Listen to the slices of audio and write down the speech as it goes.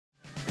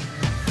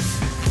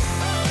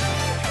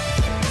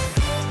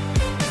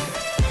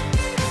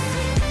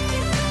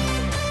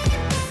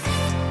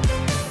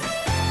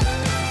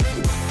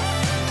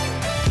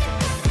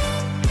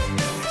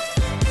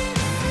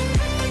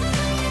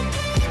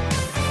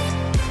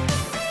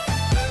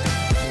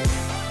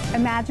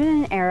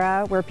Imagine an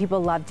era where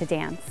people loved to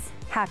dance,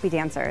 happy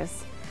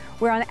dancers,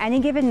 where on any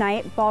given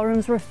night,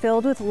 ballrooms were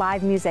filled with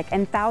live music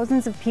and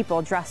thousands of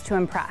people dressed to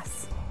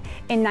impress.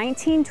 In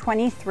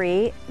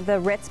 1923,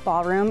 the Ritz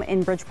Ballroom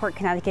in Bridgeport,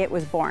 Connecticut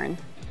was born.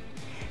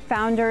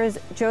 Founders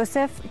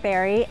Joseph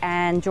Barry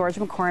and George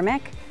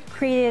McCormick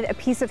created a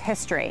piece of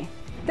history.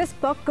 This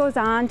book goes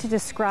on to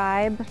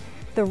describe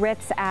the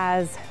Ritz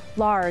as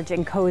large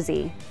and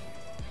cozy,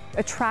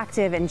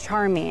 attractive and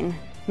charming,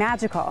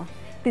 magical.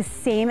 The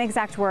same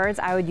exact words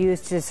I would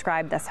use to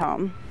describe this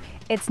home.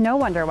 It's no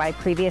wonder why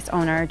previous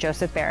owner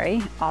Joseph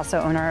Barry,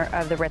 also owner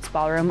of the Ritz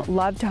Ballroom,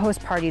 loved to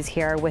host parties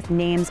here with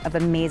names of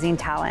amazing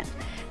talent.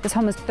 This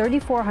home is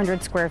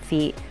 3,400 square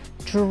feet,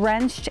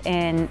 drenched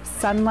in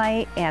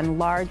sunlight and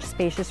large,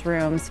 spacious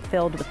rooms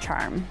filled with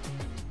charm.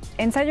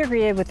 Inside you're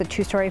greeted with a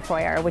two-story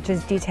foyer, which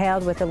is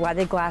detailed with a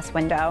leaded glass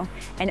window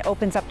and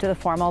opens up to the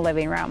formal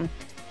living room,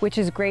 which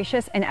is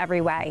gracious in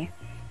every way,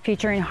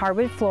 featuring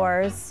hardwood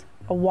floors,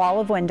 a wall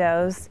of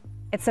windows.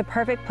 It's the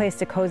perfect place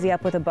to cozy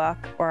up with a book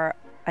or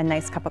a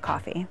nice cup of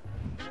coffee.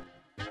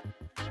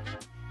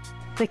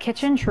 The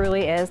kitchen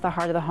truly is the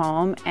heart of the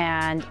home,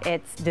 and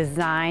it's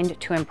designed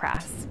to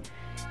impress.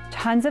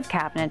 Tons of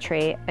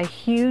cabinetry, a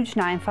huge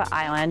 9-foot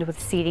island with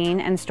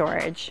seating and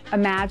storage.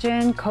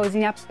 Imagine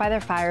cozying up by their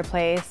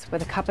fireplace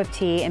with a cup of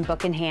tea and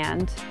book in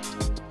hand.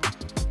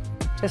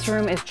 This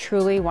room is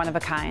truly one of a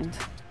kind.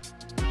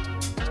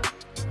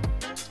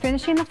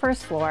 Finishing the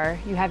first floor,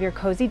 you have your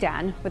cozy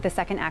den with a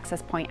second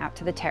access point out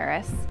to the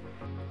terrace.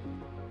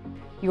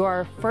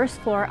 Your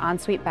first floor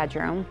ensuite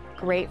bedroom,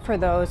 great for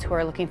those who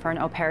are looking for an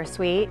au pair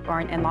suite or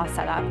an in-law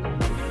setup.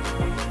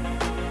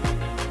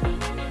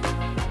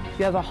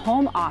 You have a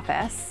home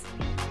office.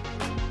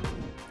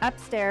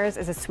 Upstairs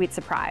is a suite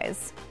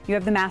surprise. You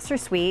have the master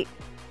suite,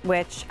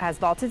 which has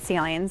vaulted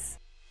ceilings,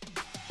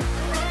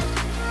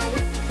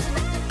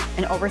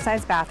 an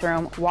oversized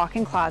bathroom,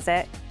 walk-in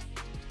closet,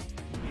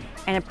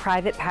 and a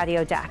private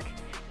patio deck.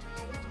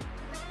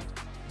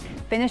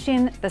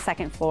 Finishing the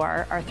second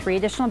floor are 3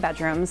 additional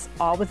bedrooms,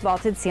 all with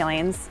vaulted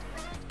ceilings,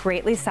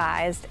 greatly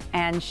sized,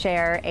 and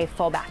share a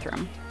full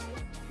bathroom.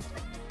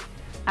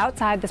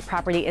 Outside, this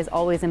property is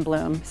always in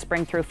bloom,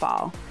 spring through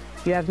fall.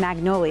 You have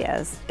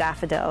magnolias,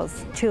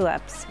 daffodils,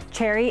 tulips,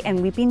 cherry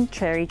and weeping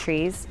cherry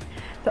trees.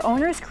 The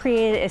owners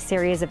created a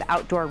series of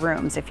outdoor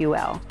rooms, if you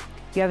will.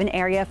 You have an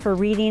area for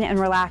reading and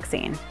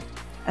relaxing,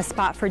 a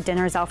spot for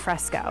dinners al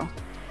fresco,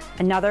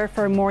 another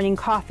for morning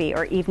coffee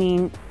or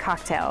evening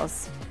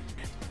cocktails.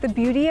 The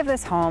beauty of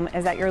this home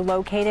is that you're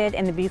located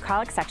in the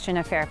bucolic section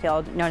of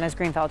Fairfield known as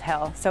Greenfield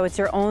Hill, so it's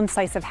your own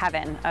slice of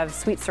heaven, of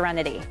sweet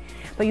serenity.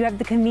 But you have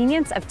the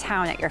convenience of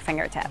town at your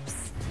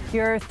fingertips.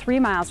 You're 3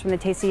 miles from the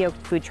Tasty Yolk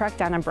food truck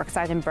down on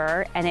Brookside and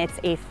Burr, and it's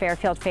a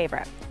Fairfield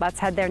favorite. Let's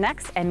head there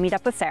next and meet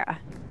up with Sarah.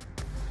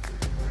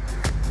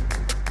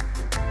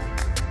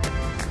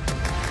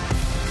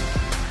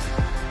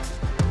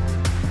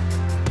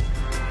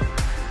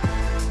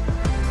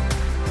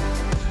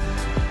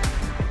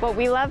 What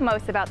we love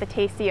most about the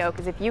Tasty Yolk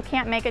is if you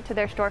can't make it to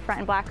their storefront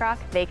in Black Rock,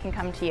 they can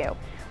come to you.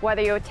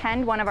 Whether you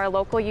attend one of our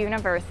local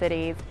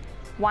universities,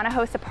 want to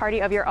host a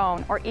party of your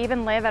own, or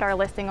even live at our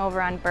listing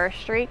over on Burr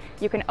Street,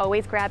 you can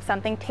always grab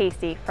something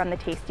tasty from the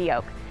Tasty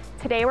Yolk.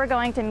 Today we're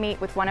going to meet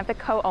with one of the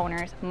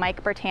co-owners,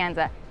 Mike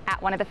Bertanza, at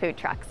one of the food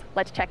trucks.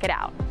 Let's check it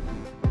out.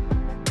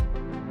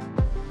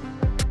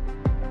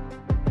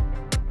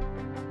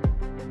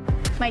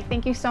 Mike,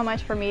 thank you so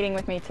much for meeting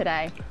with me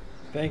today.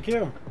 Thank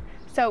you.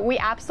 So we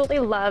absolutely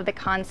love the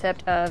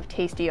concept of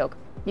Tasty Yolk.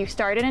 You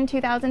started in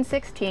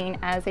 2016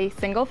 as a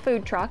single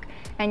food truck,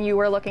 and you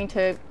were looking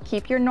to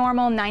keep your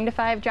normal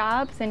 9-to-5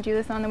 jobs and do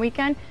this on the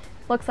weekend.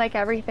 Looks like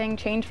everything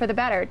changed for the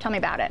better. Tell me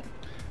about it.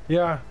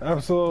 Yeah,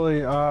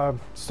 absolutely.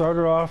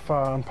 Started off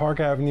on Park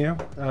Avenue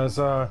as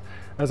a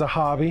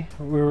hobby.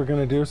 We were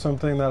going to do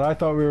something that I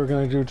thought we were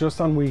going to do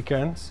just on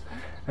weekends,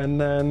 and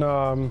then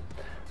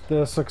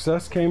the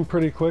success came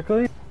pretty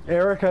quickly.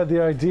 Eric had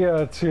the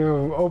idea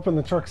to open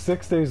the truck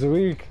 6 days a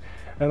week,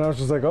 and I was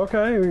just like,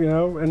 okay, you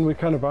know, and we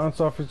kind of bounced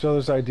off each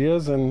other's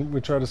ideas, and we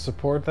try to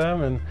support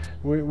them, and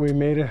we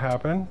made it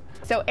happen.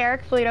 So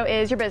Eric Polito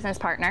is your business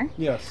partner.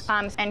 Yes.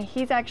 And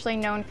he's actually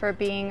known for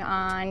being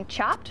on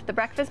Chopped, the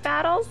breakfast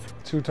battles.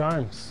 2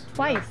 times.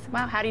 Twice.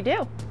 Yeah. Wow, how'd he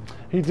do?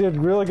 He did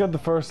really good the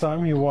first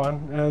time, he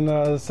won, and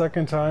the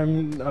second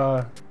time,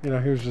 you know,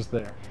 he was just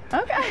there.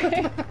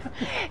 Okay.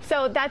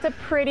 So that's a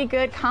pretty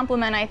good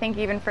compliment, I think,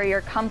 even for your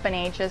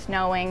company, just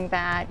knowing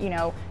that, you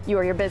know, you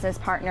or your business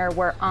partner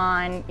were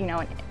on, you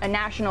know, a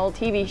national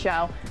TV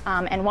show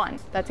and won.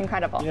 That's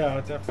incredible. Yeah,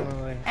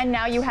 definitely. And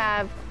now you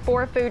have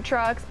 4 food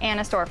trucks and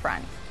a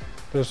storefront.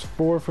 There's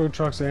 4 food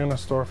trucks and a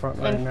storefront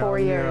right now. In 4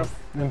 years.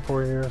 Yeah, in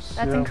 4 years.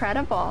 That's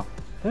incredible.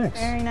 Thanks.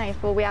 Very nice.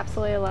 Well, we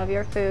absolutely love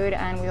your food,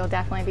 and we will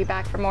definitely be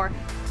back for more.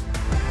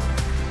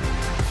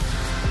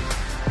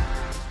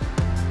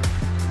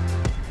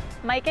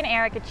 Mike and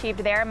Eric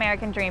achieved their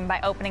American dream by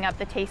opening up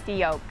the Tasty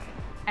Yolk.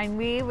 And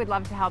we would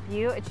love to help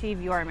you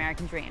achieve your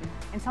American dream.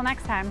 Until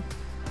next time.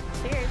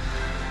 Cheers.